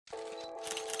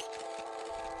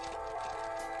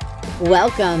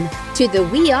Welcome to the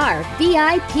We Are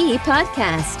VIP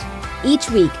podcast.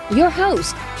 Each week, your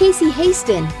host, Casey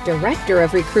Haston, Director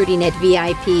of Recruiting at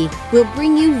VIP, will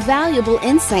bring you valuable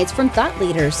insights from thought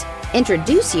leaders,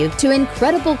 introduce you to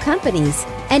incredible companies,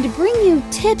 and bring you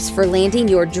tips for landing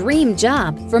your dream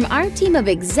job from our team of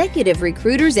executive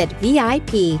recruiters at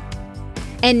VIP.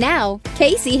 And now,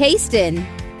 Casey Haston.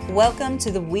 Welcome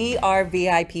to the We Are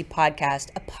VIP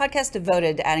podcast, a podcast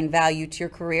devoted to adding value to your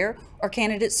career or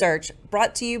candidate search,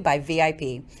 brought to you by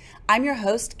VIP. I'm your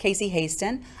host, Casey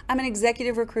Haston. I'm an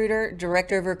executive recruiter,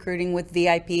 director of recruiting with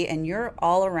VIP, and your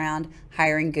all-around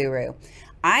hiring guru.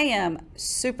 I am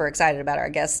super excited about our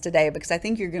guests today because I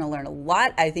think you're going to learn a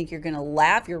lot. I think you're going to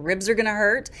laugh, your ribs are going to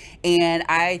hurt, and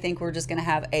I think we're just going to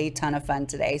have a ton of fun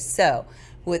today. So,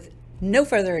 with no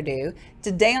further ado,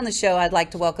 today on the show, I'd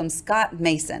like to welcome Scott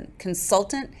Mason,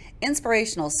 consultant,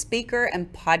 inspirational speaker,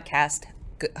 and podcast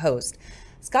host.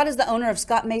 Scott is the owner of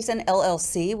Scott Mason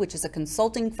LLC, which is a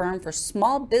consulting firm for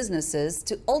small businesses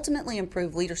to ultimately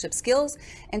improve leadership skills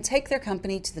and take their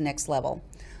company to the next level.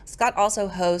 Scott also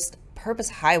hosts Purpose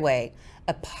Highway,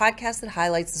 a podcast that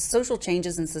highlights the social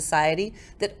changes in society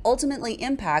that ultimately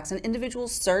impacts an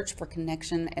individual's search for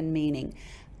connection and meaning.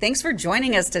 Thanks for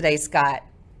joining us today, Scott.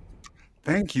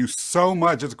 Thank you so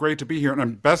much. It's great to be here.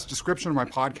 And best description of my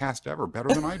podcast ever. Better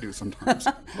than I do sometimes.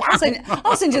 Wow.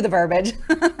 I'll send you the verbiage.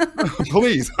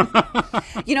 Please.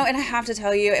 You know, and I have to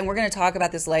tell you, and we're going to talk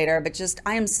about this later, but just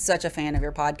I am such a fan of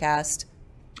your podcast.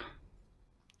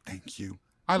 Thank you.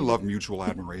 I love mutual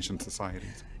admiration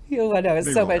societies. I know.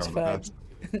 It's so much fun.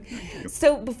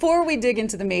 So before we dig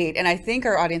into the meat, and I think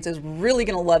our audience is really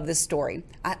going to love this story,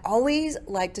 I always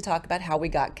like to talk about how we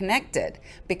got connected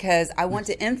because I want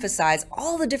to emphasize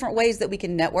all the different ways that we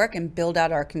can network and build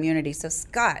out our community. So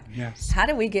Scott, how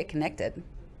did we get connected?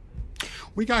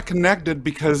 We got connected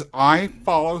because I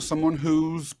follow someone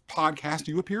whose podcast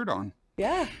you appeared on.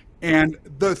 Yeah. And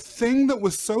the thing that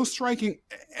was so striking,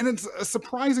 and it's a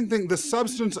surprising thing, the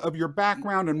substance of your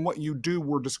background and what you do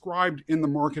were described in the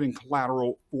marketing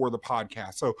collateral for the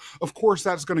podcast. So, of course,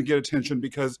 that's going to get attention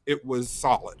because it was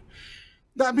solid.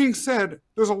 That being said,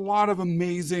 there's a lot of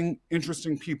amazing,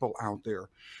 interesting people out there.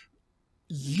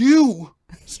 You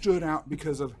stood out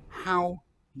because of how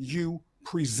you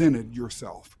presented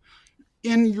yourself.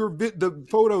 In your the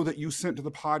photo that you sent to the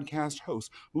podcast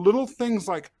host, little things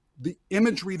like the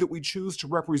imagery that we choose to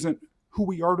represent who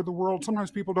we are to the world.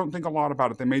 Sometimes people don't think a lot about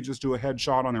it. They may just do a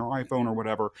headshot on their iPhone or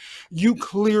whatever. You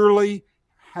clearly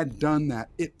had done that.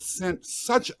 It sent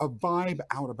such a vibe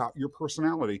out about your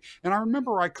personality. And I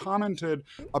remember I commented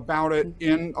about it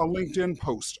in a LinkedIn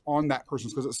post on that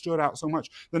person's because it stood out so much.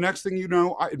 The next thing you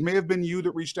know, it may have been you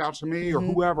that reached out to me or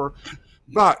whoever,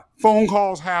 but phone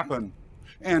calls happen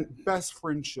and best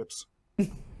friendships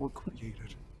were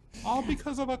created. All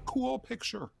because of a cool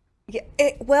picture. Yeah,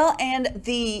 and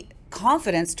the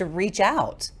confidence to reach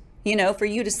out, you know, for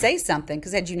you to say something,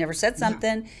 because had you never said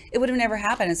something, it would have never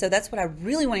happened. And so that's what I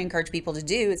really want to encourage people to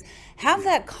do is have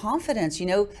that confidence. You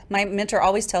know, my mentor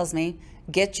always tells me,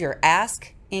 get your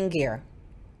ask in gear.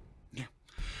 Yeah.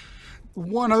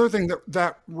 One other thing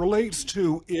that relates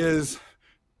to is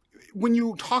when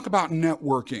you talk about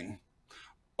networking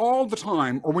all the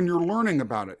time, or when you're learning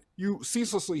about it, you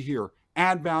ceaselessly hear,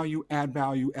 add value, add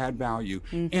value, add value.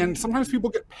 And sometimes people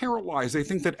get paralyzed. They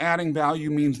think that adding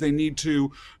value means they need to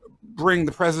bring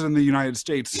the president of the United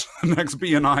States to the next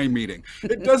BNI meeting.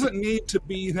 It doesn't need to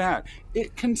be that.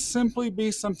 It can simply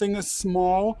be something as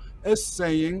small as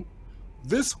saying,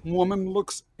 this woman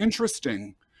looks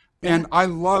interesting. And I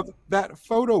love that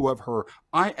photo of her.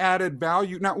 I added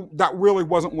value. Now, that really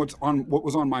wasn't what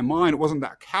was on my mind. It wasn't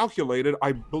that calculated.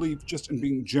 I believe just in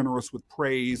being generous with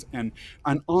praise and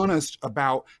honest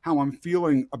about how I'm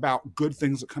feeling about good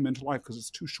things that come into life because it's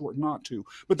too short not to.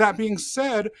 But that being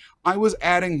said, I was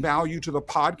adding value to the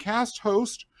podcast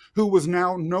host who was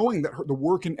now knowing that the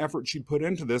work and effort she'd put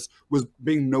into this was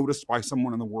being noticed by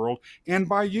someone in the world, and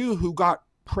by you who got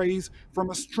praise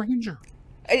from a stranger.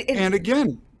 And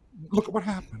again, look at what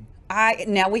happened.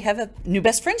 Now we have a new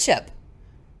best friendship.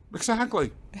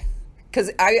 Exactly.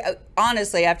 Because I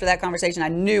honestly, after that conversation, I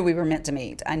knew we were meant to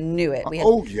meet. I knew it. We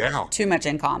had too much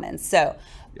in common. So,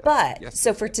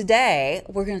 so for today,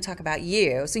 we're going to talk about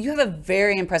you. So you have a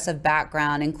very impressive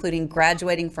background, including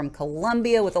graduating from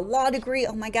Columbia with a law degree.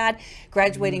 Oh my God.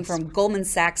 Graduating from Goldman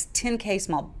Sachs 10K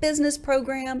small business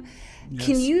program. Yes.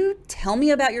 Can you tell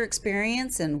me about your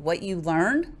experience and what you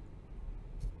learned?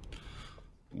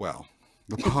 Well,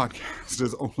 the podcast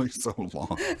is only so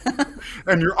long,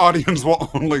 and your audience will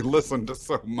only listen to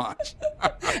so much.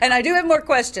 And I do have more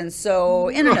questions, so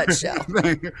in a nutshell.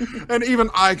 And even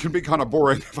I can be kind of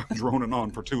boring if I'm droning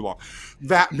on for too long.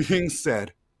 That being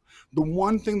said, the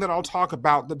one thing that I'll talk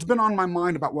about that's been on my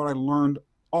mind about what I learned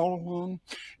all along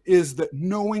is that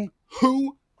knowing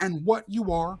who and what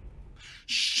you are,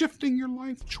 shifting your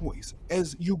life choice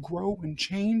as you grow and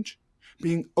change,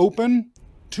 being open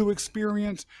to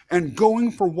experience, and going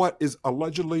for what is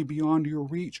allegedly beyond your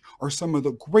reach are some of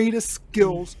the greatest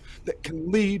skills that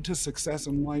can lead to success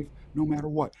in life, no matter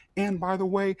what. And by the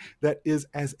way, that is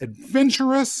as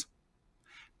adventurous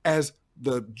as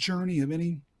the journey of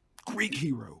any Greek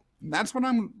hero. And that's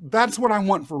what I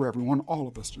want for everyone. All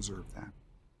of us deserve that.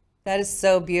 That is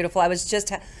so beautiful. I was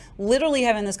just literally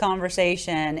having this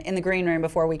conversation in the green room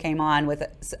before we came on with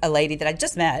a lady that I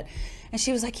just met. And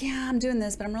she was like, yeah, I'm doing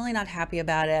this, but I'm really not happy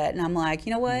about it. And I'm like,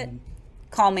 you know what?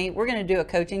 Call me. We're going to do a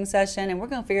coaching session, and we're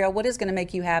going to figure out what is going to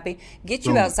make you happy, get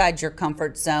you outside your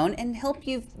comfort zone, and help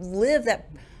you live that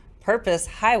purpose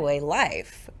highway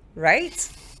life, right?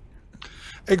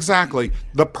 Exactly.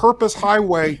 The purpose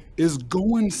highway is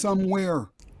going somewhere.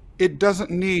 It doesn't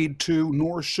need to,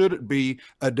 nor should it be,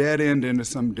 a dead end into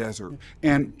some desert.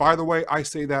 And by the way, I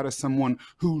say that as someone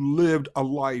who lived a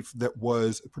life that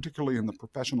was, particularly in the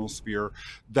professional sphere,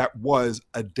 that was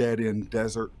a dead end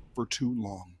desert for too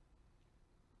long.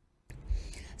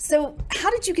 So how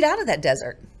did you get out of that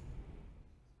desert?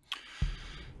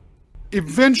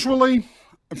 Eventually,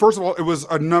 first of all, it was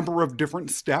a number of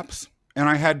different steps, and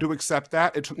I had to accept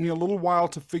that. It took me a little while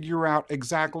to figure out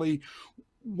exactly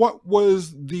what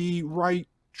was the right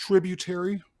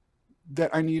tributary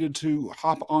that I needed to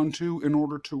hop onto in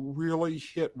order to really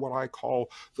hit what I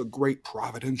call the Great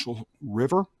Providential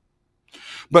River.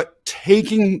 But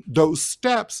taking those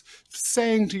steps,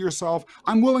 saying to yourself,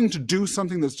 I'm willing to do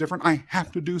something that's different. I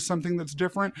have to do something that's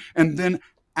different. And then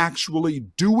actually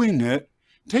doing it,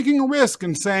 taking a risk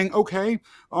and saying, okay,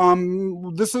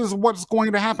 this is what's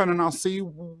going to happen and I'll see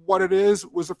what it is,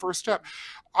 was the first step.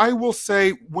 I will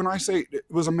say, when I say it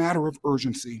was a matter of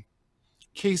urgency,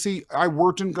 Casey, I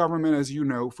worked in government, as you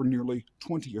know, for nearly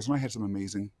 20 years, and I had some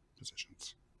amazing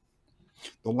positions.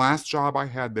 The last job I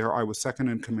had there, I was second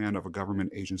in command of a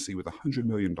government agency with $100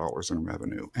 million in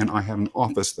revenue, and I had an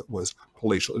office that was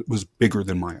palatial. It was bigger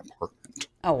than my apartment.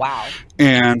 Oh, wow.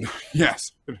 And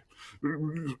yes,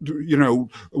 you know,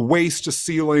 waist to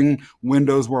ceiling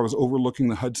windows where I was overlooking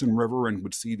the Hudson River and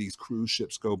would see these cruise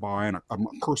ships go by, and a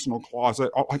personal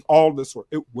closet, like all this.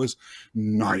 It was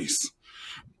nice.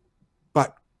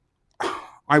 But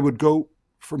I would go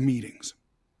for meetings,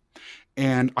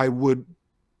 and I would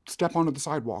step onto the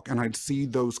sidewalk, and I'd see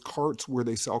those carts where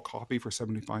they sell coffee for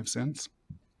 75 cents.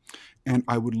 And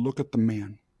I would look at the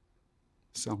man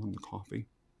selling the coffee,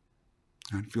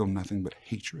 and I'd feel nothing but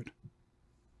hatred,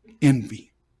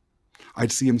 envy.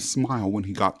 I'd see him smile when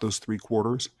he got those 3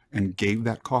 quarters and gave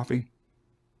that coffee.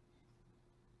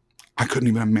 I couldn't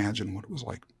even imagine what it was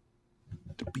like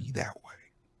to be that way.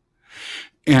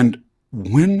 And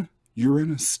when you're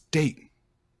in a state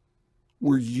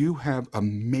where you have a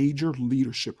major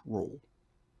leadership role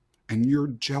and you're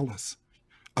jealous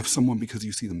of someone because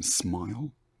you see them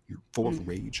smile, you're full of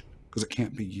rage because it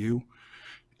can't be you,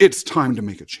 it's time to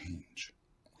make a change.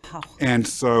 Wow. And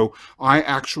so I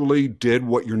actually did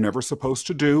what you're never supposed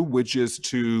to do, which is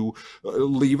to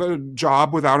leave a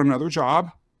job without another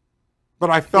job. But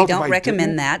I felt we don't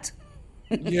recommend that.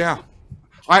 Yeah.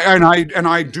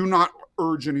 I do not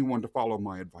urge anyone to follow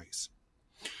my advice.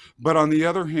 But on the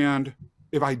other hand,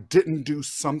 if I didn't do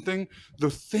something, the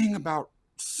thing about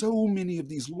so many of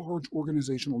these large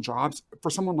organizational jobs for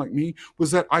someone like me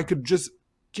was that I could just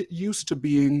get used to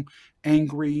being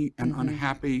angry and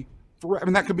unhappy forever.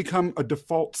 And that could become a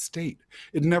default state.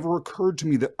 It never occurred to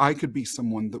me that I could be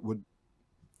someone that would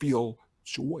feel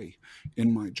joy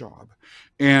in my job.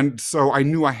 And so I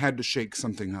knew I had to shake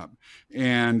something up,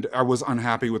 and I was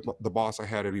unhappy with the boss I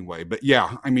had anyway. But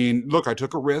yeah, I mean, look, I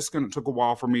took a risk and it took a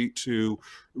while for me to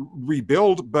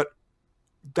rebuild, but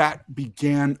that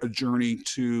began a journey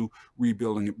to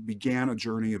rebuilding. It began a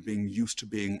journey of being used to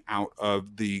being out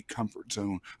of the comfort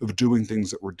zone, of doing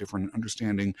things that were different, and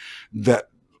understanding that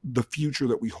the future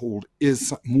that we hold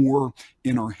is more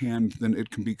in our hand than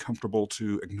it can be comfortable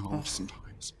to acknowledge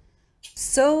sometimes.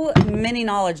 So many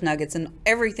knowledge nuggets in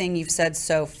everything you've said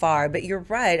so far, but you're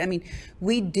right. I mean,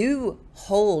 we do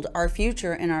hold our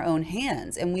future in our own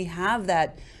hands, and we have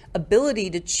that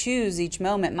ability to choose each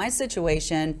moment. My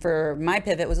situation for my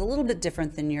pivot was a little bit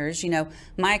different than yours. You know,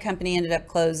 my company ended up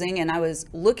closing, and I was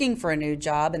looking for a new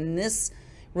job, and this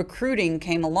recruiting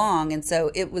came along, and so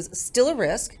it was still a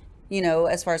risk.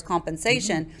 as far as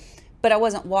compensation, but I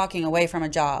wasn't walking away from a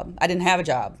job. I didn't have a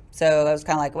job. So I was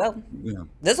kind of like, well,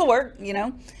 this will work,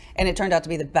 and it turned out to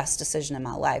be the best decision in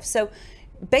my life. So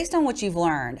based on what you've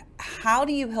learned, how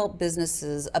do you help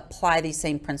businesses apply these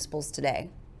same principles today?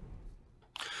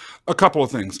 A couple of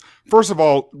things. First of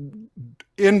all,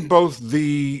 in both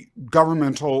the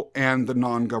governmental and the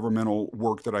non-governmental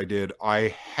work that I did,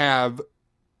 I have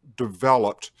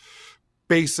developed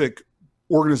basic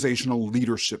organizational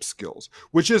leadership skills,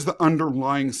 which is the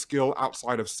underlying skill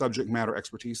outside of subject matter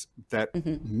expertise that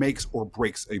makes or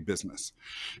breaks a business.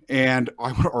 And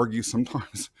I would argue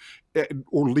sometimes,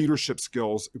 or leadership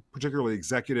skills, particularly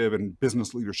executive and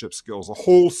business leadership skills, a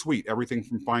whole suite, everything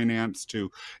from finance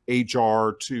to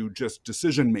HR to just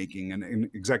decision making and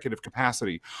executive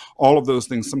capacity. All of those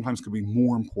things sometimes could be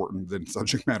more important than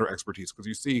subject matter expertise, because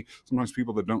you see sometimes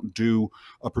people that don't do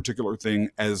a particular thing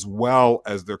as well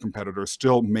as their competitors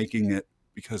still making it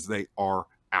because they are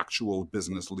actual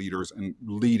business leaders and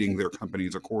leading their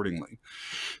companies accordingly.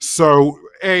 So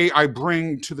I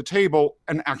bring to the table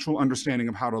an actual understanding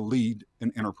of how to lead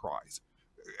an enterprise.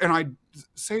 And I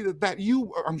say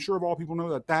that I'm sure of all people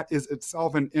know that is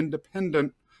itself an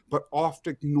independent but oft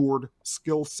ignored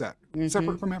skill set,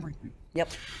 separate from everything.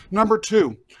 Yep. Number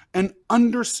two, an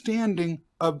understanding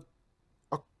of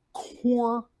a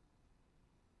core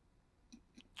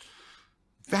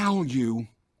value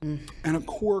and a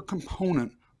core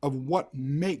component of what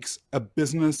makes a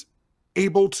business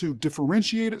able to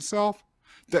differentiate itself,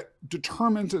 that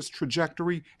determines its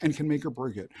trajectory and can make or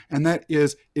break it. And that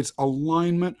is its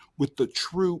alignment with the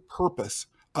true purpose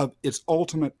of its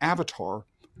ultimate avatar,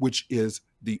 which is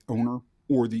the owner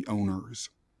or the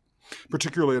owners,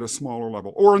 particularly at a smaller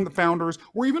level, or in the founders,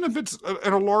 or even if it's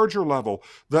at a larger level,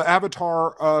 the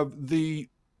avatar of the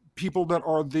people that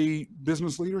are the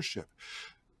business leadership.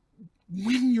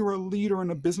 When you're a leader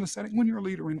in a business setting, when you're a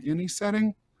leader in any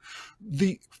setting,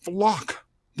 the flock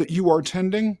that you are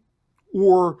tending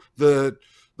or the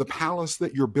palace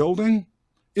that you're building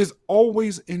is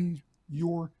always in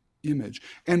your image.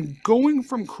 And going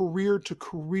from career to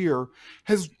career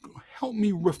has helped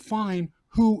me refine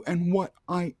who and what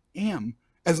I am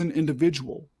as an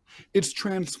individual. It's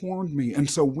transformed me. And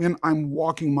so when I'm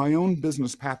walking my own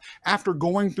business path, after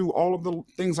going through all of the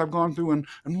things I've gone through and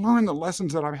learn the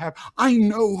lessons that I have, I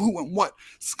know who and what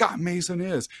Scott Mason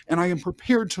is, and I am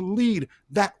prepared to lead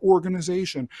that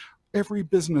organization. Every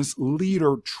business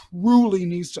leader truly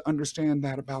needs to understand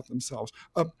that about themselves.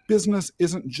 A business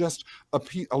isn't just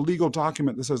a legal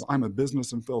document that says I'm a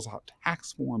business and fills out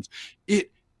tax forms.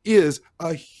 It is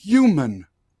a human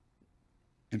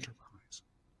enterprise.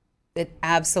 It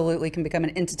absolutely can become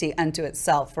an entity unto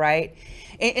itself, right?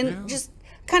 And just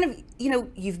kind of,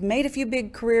 you've made a few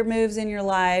big career moves in your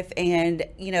life, and,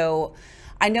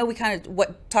 I know we kind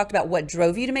of talked about what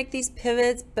drove you to make these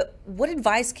pivots, but what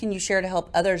advice can you share to help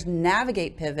others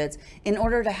navigate pivots in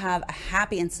order to have a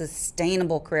happy and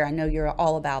sustainable career? I know you're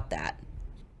all about that.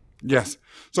 Yes.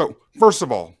 So first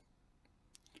of all,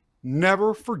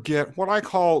 never forget what I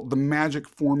call the magic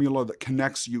formula that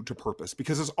connects you to purpose,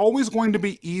 because it's always going to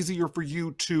be easier for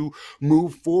you to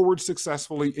move forward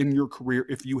successfully in your career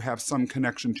if you have some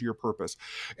connection to your purpose.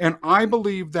 And I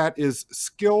believe that is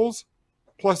skills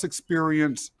plus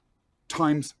experience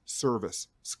times service.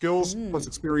 Skills plus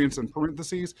experience in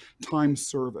parentheses times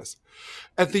service.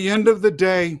 At the end of the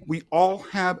day, we all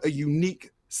have a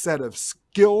unique set of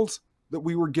skills that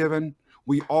we were given.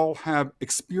 We all have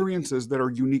experiences that are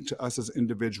unique to us as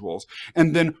individuals.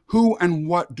 And then who and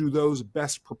what do those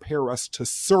best prepare us to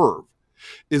serve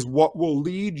is what will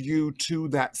lead you to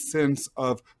that sense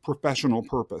of professional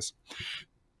purpose.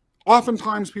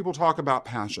 Oftentimes people talk about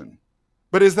passion,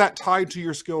 but is that tied to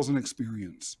your skills and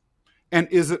experience? And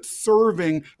is it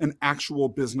serving an actual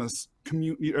business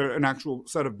community, an actual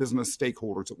set of business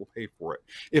stakeholders that will pay for it?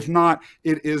 If not,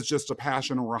 it is just a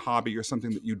passion or a hobby or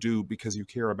something that you do because you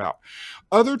care about.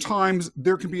 Other times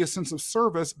there can be a sense of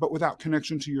service, but without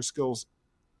connection to your skills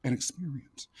and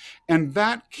experience. And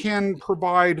that can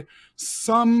provide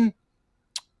some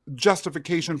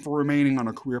justification for remaining on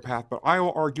a career path, but I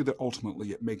will argue that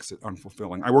ultimately it makes it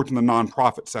unfulfilling. I worked in the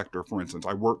nonprofit sector, for instance.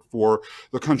 I worked for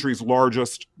the country's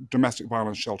largest domestic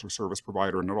violence shelter service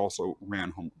provider, and it also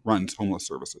runs homeless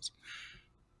services.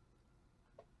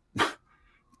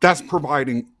 That's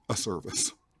providing a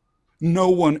service. No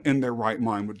one in their right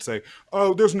mind would say,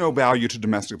 oh, there's no value to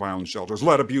domestic violence shelters.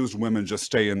 Let abused women just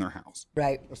stay in their house.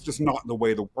 Right. That's just not the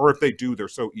way, or if they do, they're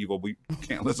so evil, we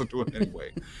can't listen to it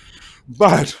anyway.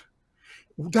 But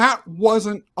that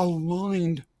wasn't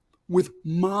aligned with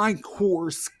my core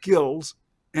skills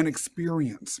and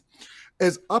experience.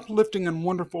 as uplifting and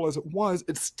wonderful as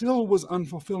it still was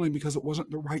unfulfilling because it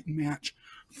wasn't the right match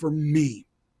for me.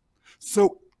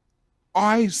 So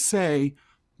I say,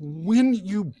 when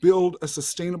you build a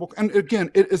sustainable, and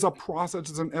again, it is a process,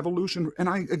 it's an evolution. And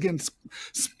I, again,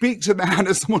 speak to that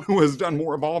as someone who has done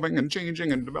more evolving and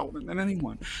changing and development than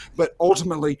anyone. But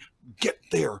ultimately, get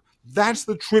there. That's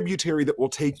the tributary that will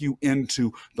take you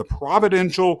into the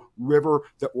providential river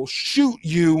that will shoot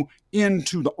you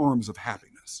into the arms of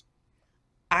happiness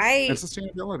and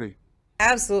sustainability.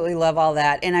 Absolutely love all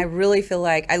that. And I really feel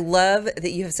like I love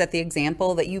that you have set the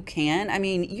example that you can. I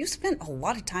mean, you spent a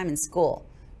lot of time in school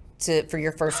for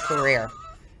your first career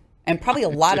and probably a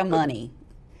lot of money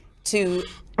to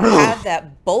have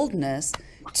that boldness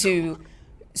to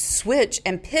switch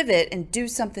and pivot and do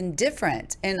something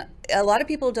different. And a lot of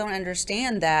people don't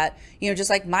understand that, just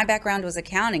like my background was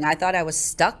accounting. I thought I was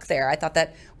stuck there. I thought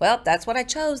that, well, that's what I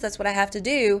chose. That's what I have to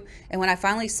do. And when I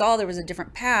finally saw there was a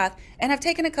different path, and I've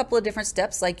taken a couple of different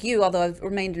steps like you, although I've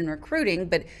remained in recruiting,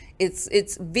 but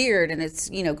it's veered and it's,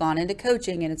 gone into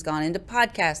coaching and it's gone into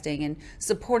podcasting and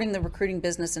supporting the recruiting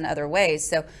business in other ways.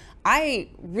 So I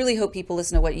really hope people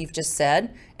listen to what you've just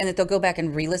said and that they'll go back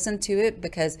and re-listen to it,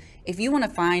 because if you want to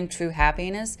find true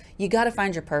happiness, you got to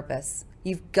find your purpose.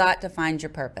 You've got to find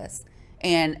your purpose.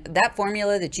 And that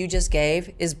formula that you just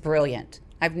gave is brilliant.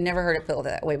 I've never heard it put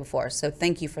that way before. So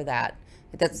thank you for that.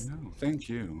 Thank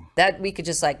you. That we could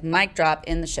just mic drop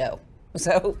in the show.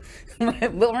 So,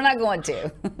 but we're not going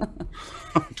to.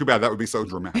 Too bad. That would be so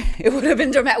dramatic. It would have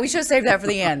been dramatic. We should have saved that for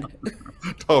the end.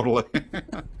 Totally.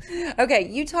 Okay,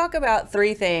 you talk about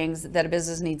 3 things that a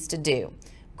business needs to do: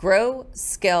 grow,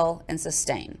 scale, and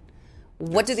sustain.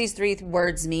 What do these 3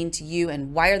 words mean to you,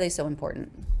 and why are they so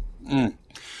important?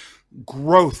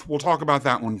 Growth. We'll talk about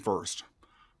that one first.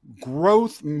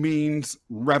 Growth means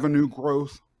revenue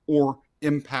growth or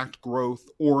impact growth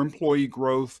or employee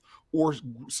growth or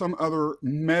some other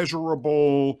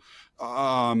measurable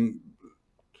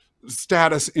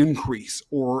status increase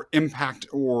or impact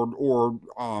or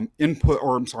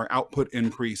output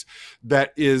increase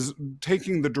that is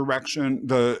taking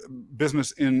the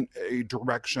business in a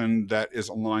direction that is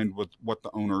aligned with what the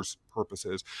owner's purpose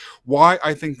is. Why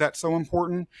I think that's so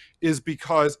important is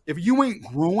because if you ain't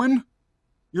growing,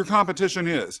 your competition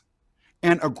is.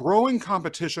 And a growing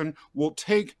competition will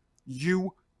take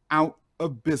you out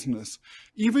of business.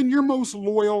 Even your most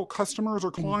loyal customers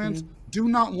or clients do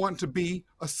not want to be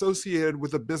associated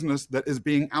with a business that is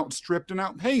being outstripped and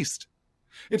outpaced.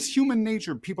 It's human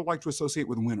nature. People like to associate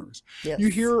with winners. Yes. You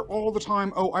hear all the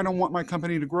time, oh, I don't want my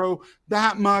company to grow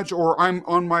that much, or I'm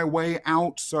on my way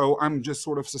out, so I'm just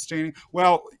sort of sustaining.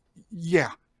 Well,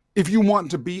 yeah, if you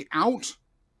want to be out,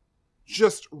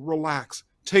 just relax.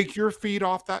 Take your feet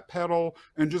off that pedal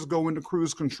and just go into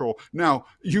cruise control. Now,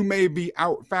 you may be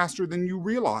out faster than you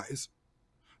realize,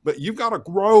 but you've got to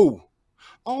grow.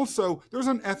 Also, there's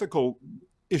an ethical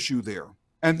issue there.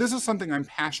 And this is something I'm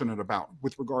passionate about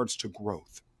with regards to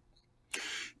growth.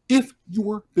 If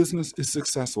your business is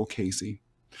successful, Casey,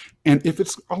 and if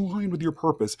it's aligned with your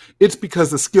purpose, it's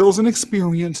because the skills and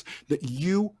experience that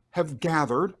you have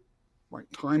gathered, right,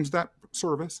 times that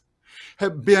service,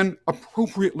 have been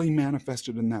appropriately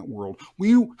manifested in that world.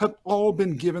 We have all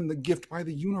been given the gift by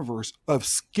the universe of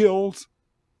skills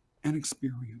and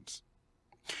experience.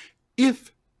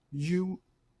 If you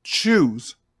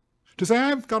choose to say,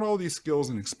 I've got all these skills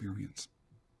and experience,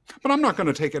 but I'm not going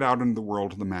to take it out into the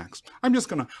world to the max. I'm just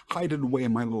going to hide it away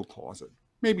in my little closet.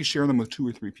 Maybe share them with 2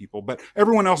 or 3 people, but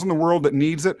everyone else in the world that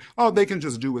needs it, they can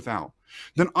just do without.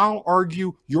 Then I'll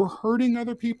argue you're hurting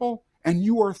other people and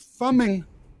you are thumbing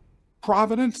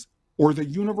Providence or the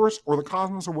universe or the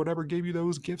cosmos or whatever gave you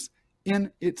those gifts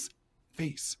in its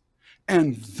face.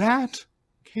 And that,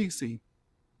 Casey,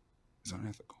 is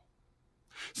unethical.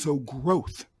 So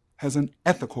growth has an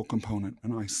ethical component,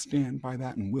 and I stand by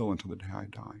that and will until the day I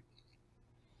die.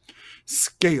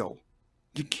 Scale.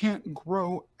 You can't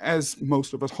grow, as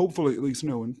most of us hopefully at least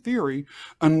know in theory,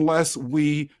 unless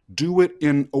we do it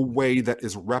in a way that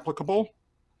is replicable.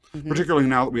 Particularly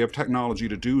now that we have technology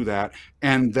to do that,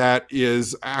 and that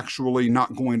is actually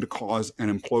not going to cause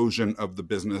an implosion of the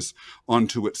business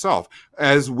onto itself.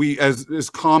 As is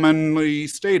commonly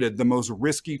stated, the most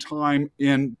risky time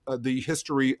in the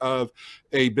history of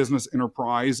a business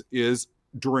enterprise is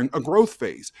during a growth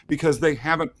phase, because they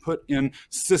haven't put in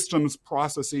systems,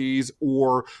 processes,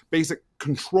 or basic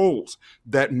controls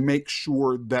that make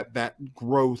sure that that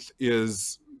growth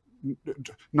is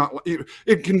not.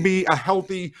 It can be a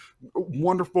healthy,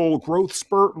 wonderful growth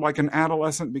spurt like an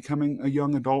adolescent becoming a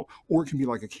young adult, or it can be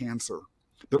like a cancer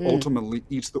that ultimately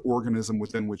eats the organism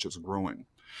within which it's growing.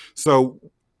 So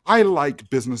I like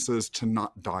businesses to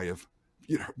not die of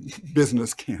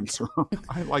business cancer.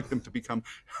 I like them to become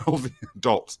healthy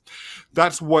adults.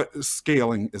 That's what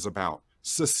scaling is about.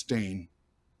 Sustain.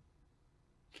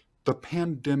 The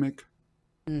pandemic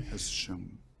has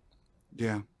shown,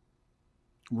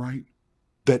 right,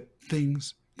 that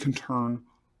things can turn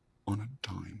on a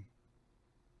dime.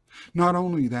 Not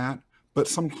only that, but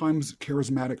sometimes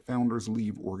charismatic founders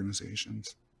leave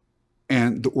organizations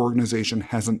and the organization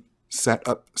hasn't set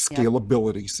up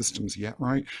scalability systems yet,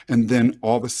 right? And then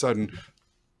all of a sudden,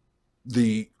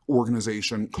 the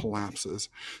organization collapses.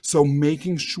 So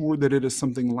making sure that it is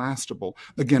something lastable.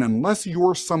 Again, unless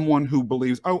you're someone who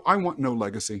believes, oh, I want no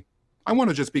legacy. I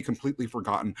want to just be completely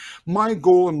forgotten. My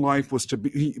goal in life was to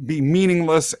be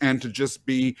meaningless and to just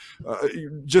be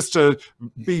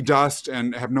dust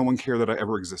and have no one care that I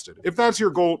ever existed. If that's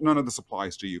your goal, none of this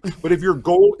applies to you. But if your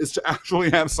goal is to actually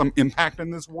have some impact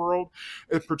in this world,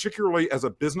 particularly as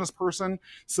a business person,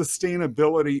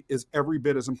 sustainability is every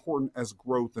bit as important as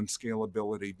growth and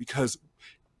scalability. Because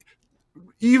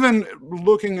even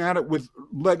looking at it with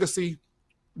legacy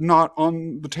not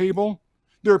on the table,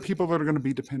 there are people that are going to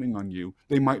be depending on you.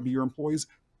 They might be your employees.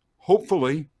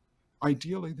 Hopefully,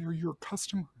 ideally, they're your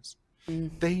customers.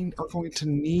 They are going to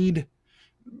need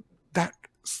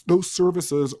those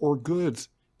services or goods,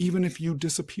 even if you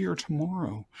disappear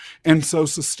tomorrow. And so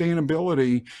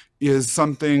sustainability is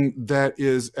something that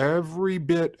is every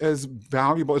bit as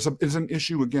valuable. It's an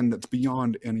issue, again, that's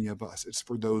beyond any of us. It's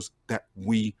for those that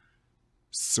we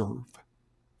serve.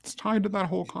 It's tied to that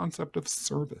whole concept of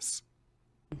service.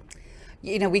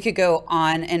 You know, we could go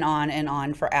on and on and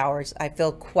on for hours, I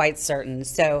feel quite certain.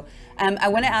 So I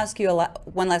want to ask you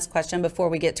one last question before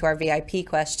we get to our VIP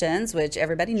questions, which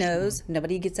everybody knows.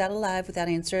 Nobody gets out alive without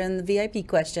answering the VIP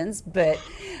questions. But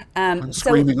I'm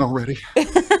screaming already.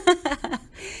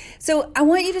 So I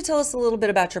want you to tell us a little bit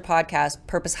about your podcast,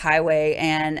 Purpose Highway,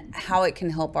 and how it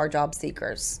can help our job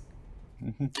seekers.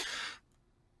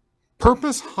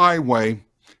 Purpose Highway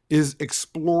is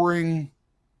exploring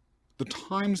the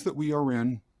times that we are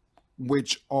in,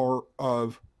 which are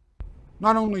of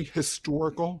not only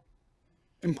historical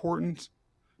importance,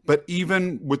 but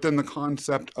even within the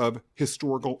concept of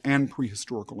historical and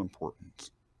prehistorical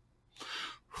importance.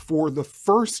 For the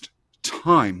first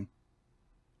time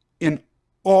in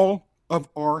all of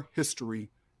our history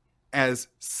as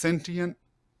sentient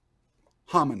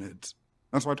hominids,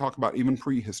 that's why I talk about even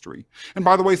prehistory. And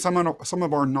by the way, some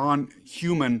of our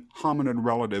non-human hominid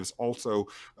relatives also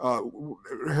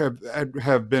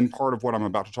have been part of what I'm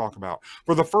about to talk about.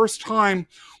 For the first time,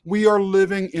 we are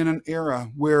living in an era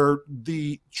where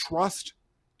the trust,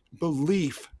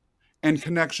 belief, and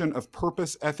connection of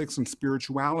purpose, ethics, and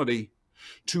spirituality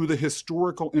to the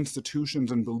historical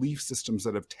institutions and belief systems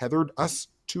that have tethered us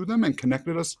to them and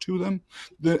connected us to them,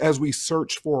 as we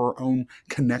search for our own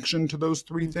connection to those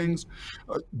three things,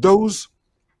 those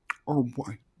are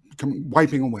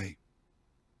wiping away.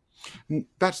 And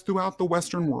that's throughout the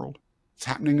Western world. It's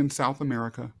happening in South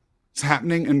America. It's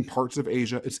happening in parts of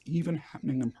Asia. It's even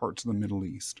happening in parts of the Middle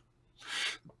East.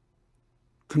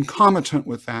 Concomitant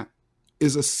with that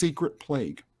is a secret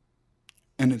plague,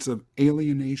 and it's of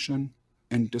alienation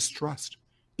and distrust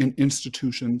in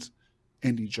institutions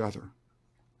and each other.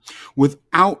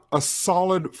 Without a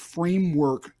solid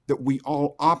framework that we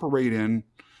all operate in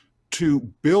to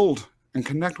build and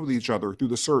connect with each other through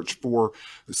the search for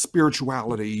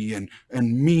spirituality and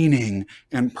meaning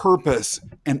and purpose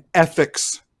and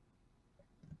ethics,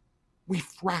 we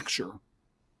fracture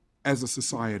as a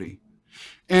society.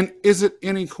 And is it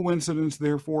any coincidence,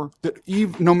 therefore, that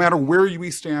no matter where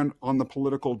we stand on the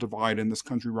political divide in this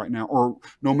country right now, or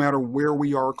no matter where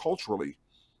we are culturally,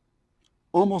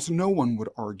 almost no one would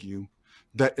argue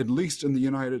that, at least in the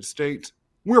United States,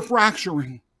 we're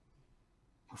fracturing.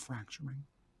 We're fracturing.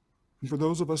 And for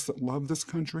those of us that love this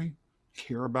country,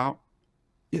 care about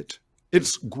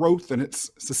its growth and its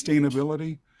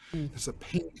sustainability, it's a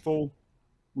painful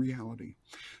reality.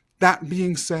 That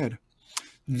being said,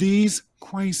 these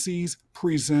crises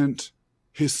present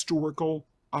historical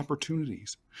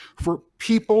opportunities for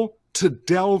people to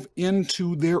delve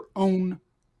into their own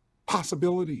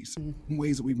possibilities in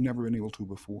ways that we've never been able to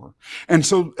before. And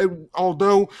so,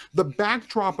 although the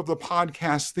backdrop of the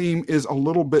podcast theme is a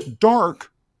little bit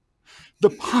dark, the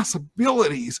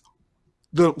possibilities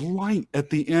the light at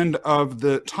the end of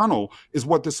the tunnel is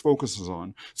what this focuses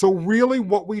on. So really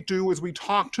what we do is we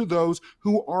talk to those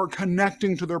who are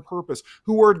connecting to their purpose,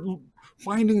 who are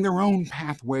finding their own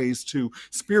pathways to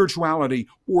spirituality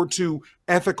or to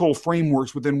ethical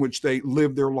frameworks within which they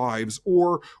live their lives,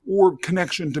 or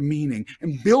connection to meaning,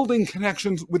 and building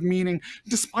connections with meaning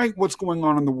despite what's going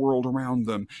on in the world around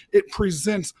them. It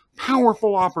presents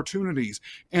powerful opportunities.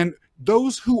 And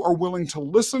those who are willing to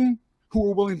listen,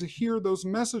 who are willing to hear those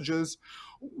messages,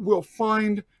 will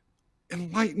find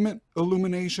enlightenment,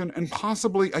 illumination, and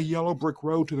possibly a yellow brick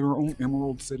road to their own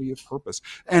emerald city of purpose.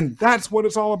 And that's what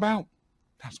it's all about.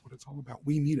 That's what it's all about.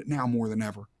 We need it now more than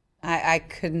ever. I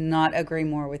could not agree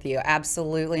more with you.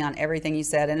 Absolutely on everything you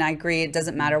said. And I agree. It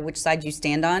doesn't matter which side you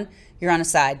stand on. You're on a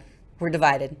side. We're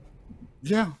divided.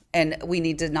 Yeah. And we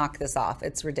need to knock this off.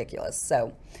 It's ridiculous.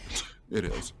 So it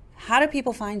is. How do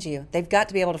people find you? They've got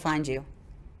to be able to find you.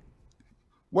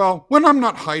 Well, when I'm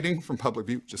not hiding from public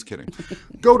view, just kidding.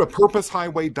 Go to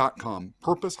purposehighway.com,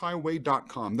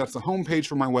 purposehighway.com. That's the homepage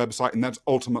for my website, and that's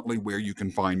ultimately where you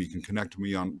can find me. You can connect to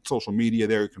me on social media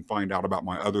there. You can find out about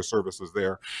my other services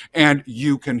there, and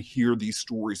you can hear these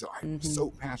stories that I'm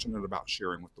so passionate about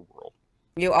sharing with the world.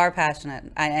 You are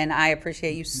passionate, and I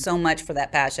appreciate you so much for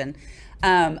that passion.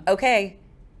 Okay,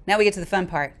 now we get to the fun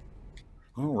part.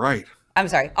 All right. I'm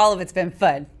sorry, all of it's been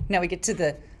fun. Now we get to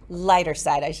the lighter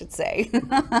side, I should say.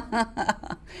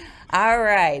 All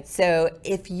right. So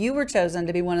if you were chosen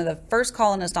to be one of the first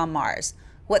colonists on Mars,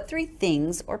 what 3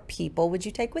 things or people would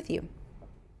you take with you?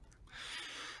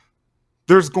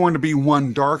 There's going to be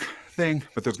one dark thing,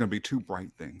 but there's going to be 2 bright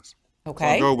things. Okay.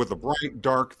 So I'll go with the bright,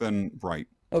 dark, then bright.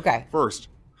 Okay. First,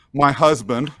 my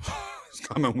husband is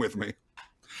coming with me.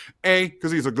 A,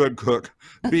 because he's a good cook.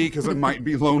 B, because it might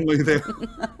be lonely there.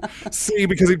 C,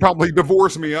 because he'd probably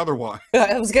divorce me otherwise.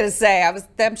 I was going to say,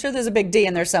 I'm sure there's a big D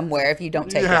in there somewhere if you don't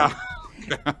take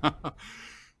it.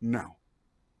 No.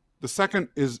 The second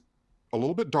is a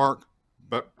little bit dark,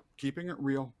 but keeping it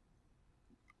real.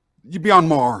 You'd be on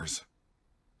Mars.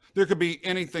 There could be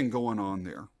anything going on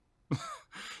there.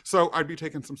 So I'd be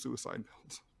taking some suicide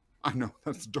pills. I know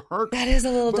that's dark. That is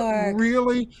a little dark.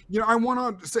 Really, I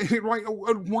want to say, right,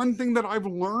 one thing that I've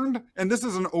learned, and this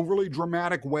is an overly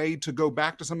dramatic way to go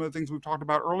back to some of the things we've talked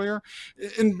about earlier,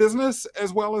 in business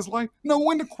as well as life, know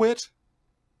when to quit.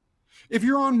 If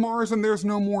you're on Mars and there's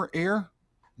no more air,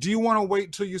 do you want to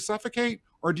wait till you suffocate,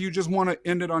 or do you just want to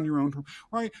end it on your own terms?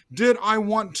 Right? Did I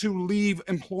want to leave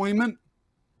employment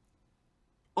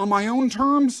on my own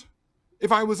terms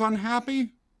if I was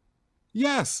unhappy?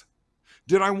 Yes.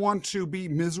 Did I want to be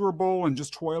miserable and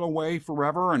just toil away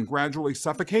forever and gradually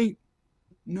suffocate?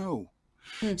 No.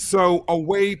 So a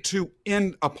way to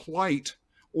end a plight,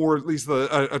 or at least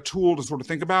a tool to sort of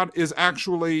think about, is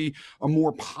actually a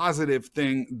more positive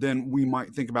thing than we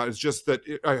might think about. It's just that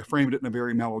I framed it in a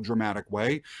very melodramatic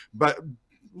way. But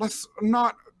let's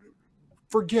not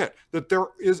forget that there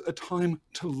is a time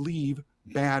to leave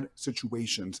bad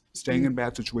situations. Staying in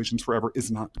bad situations forever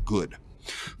is not good.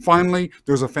 Finally,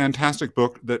 there's a fantastic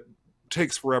book that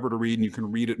takes forever to read, and you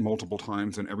can read it multiple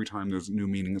times, and every time there's a new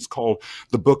meaning. It's called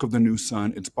The Book of the New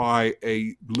Sun. It's by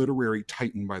a literary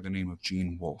titan by the name of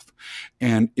Gene Wolfe,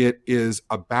 and it is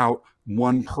about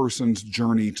one person's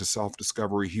journey to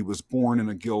self-discovery. He was born in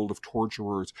a guild of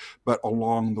torturers, but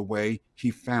along the way, he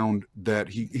found that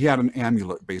he had an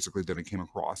amulet, basically, that he came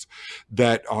across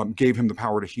that gave him the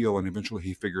power to heal, and eventually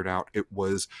he figured out it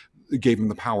gave him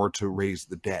the power to raise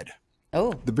the dead.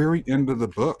 Oh. The very end of the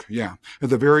book, yeah. At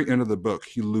the very end of the book,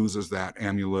 he loses that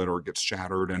amulet or gets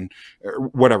shattered and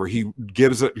whatever. He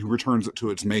gives it, he returns it to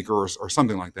its maker or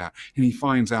something like that. And he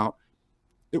finds out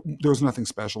there was nothing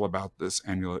special about this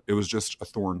amulet. It was just a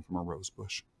thorn from a rose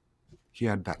bush. He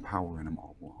had that power in him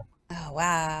all along. Oh,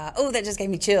 wow. Oh, that just gave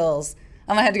me chills.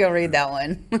 I'm going to have to go read that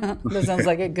one. That sounds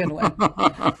like a good one.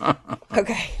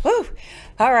 Okay. Woo.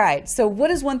 All right. So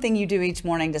what is one thing you do each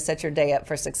morning to set your day up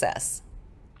for success?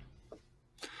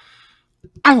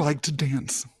 I like to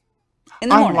dance. In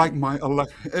the morning.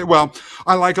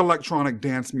 I like electronic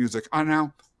dance music. I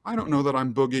don't know that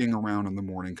I'm boogieing around in the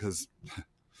morning because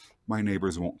my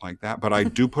neighbors won't like that, but I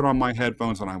do put on my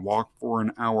headphones and I walk for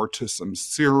an hour to some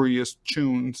serious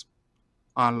tunes.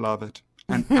 I love it.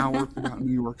 An hour throughout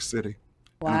New York City.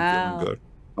 Wow. And I'm feeling good.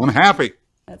 I'm happy.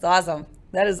 That's awesome.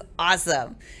 That is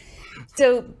awesome.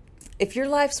 So if your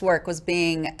life's work was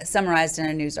being summarized in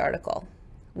a news article,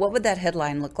 what would that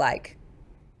headline look like?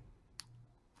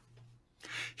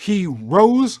 He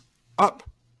rose up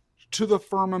to the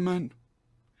firmament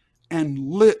and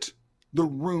lit the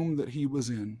room that he was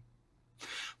in.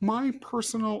 My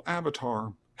personal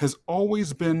avatar has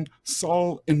always been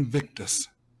Sol Invictus,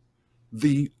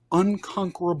 the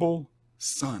unconquerable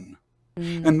sun.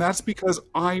 And that's because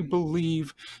I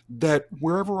believe that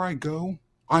wherever I go,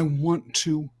 I want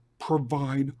to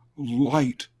provide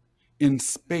light in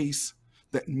space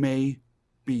that may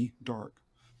be dark.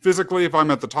 Physically, if I'm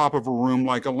at the top of a room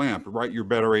like a lamp, right, you're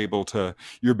better able to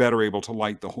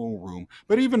light the whole room.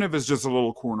 But even if it's just a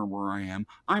little corner where I am,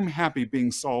 I'm happy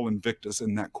being Sol Invictus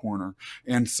in that corner.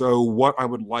 And so what I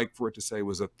would like for it to say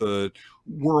was that the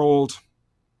world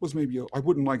was I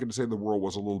wouldn't like it to say the world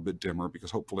was a little bit dimmer,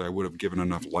 because hopefully I would have given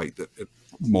enough light that it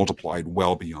multiplied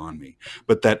well beyond me,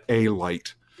 but that a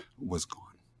light was gone.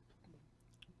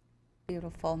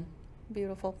 Beautiful.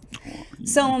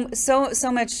 So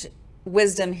much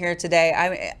wisdom here today.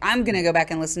 I'm going to go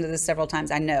back and listen to this several times.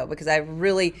 I know, because I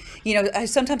really, I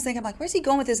sometimes think, I'm like, where's he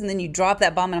going with this? And then you drop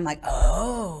that bomb and I'm like,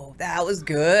 oh, that was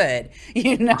good.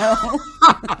 You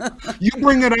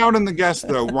bring it out in the guest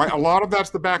though, right? A lot of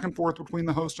that's the back and forth between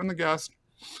the host and the guest.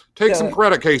 Take some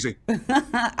credit, Casey.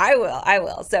 I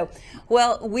will. So,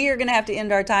 well, we are going to have to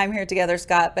end our time here together,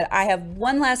 Scott, but I have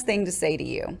one last thing to say to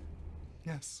you.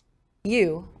 Yes.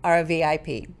 You are a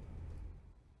VIP.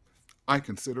 I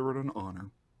consider it an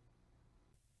honor.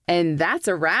 And that's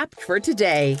a wrap for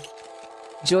today.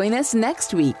 Join us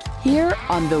next week here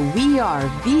on the We Are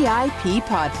VIP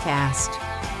podcast.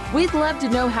 We'd love to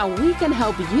know how we can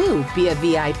help you be a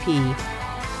VIP.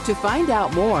 To find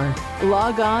out more,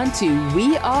 log on to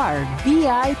wearevip.com.